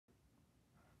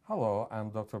Hello,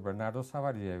 I'm Dr. Bernardo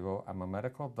Savariego. I'm a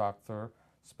medical doctor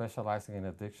specializing in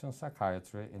addiction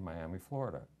psychiatry in Miami,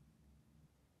 Florida.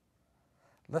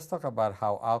 Let's talk about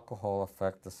how alcohol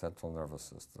affects the central nervous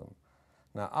system.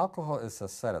 Now, alcohol is a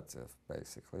sedative,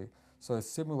 basically, so it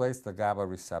stimulates the GABA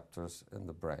receptors in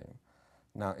the brain.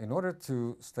 Now, in order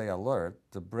to stay alert,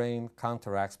 the brain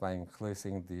counteracts by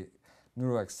increasing the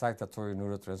neuroexcitatory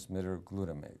neurotransmitter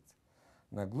glutamate.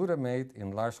 Now, glutamate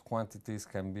in large quantities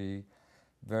can be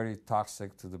very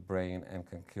toxic to the brain and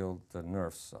can kill the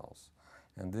nerve cells.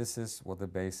 And this is what the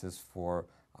basis for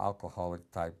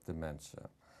alcoholic type dementia.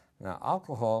 Now,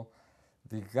 alcohol,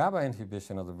 the GABA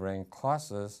inhibition of the brain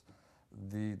causes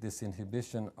the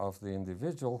disinhibition of the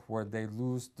individual where they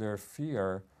lose their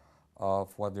fear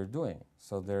of what they're doing.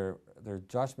 So their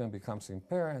judgment becomes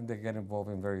impaired and they get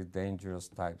involved in very dangerous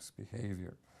types of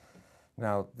behavior.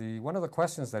 Now, one of the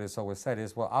questions that is always said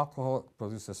is, well, alcohol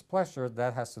produces pleasure.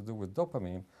 That has to do with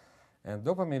dopamine. And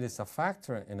dopamine is a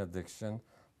factor in addiction,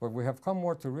 but we have come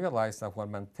more to realize that what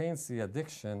maintains the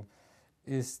addiction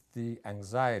is the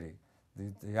anxiety.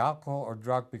 The alcohol or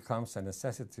drug becomes a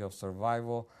necessity of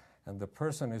survival, and the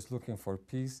person is looking for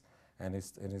peace and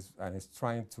is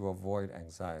trying to avoid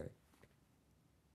anxiety.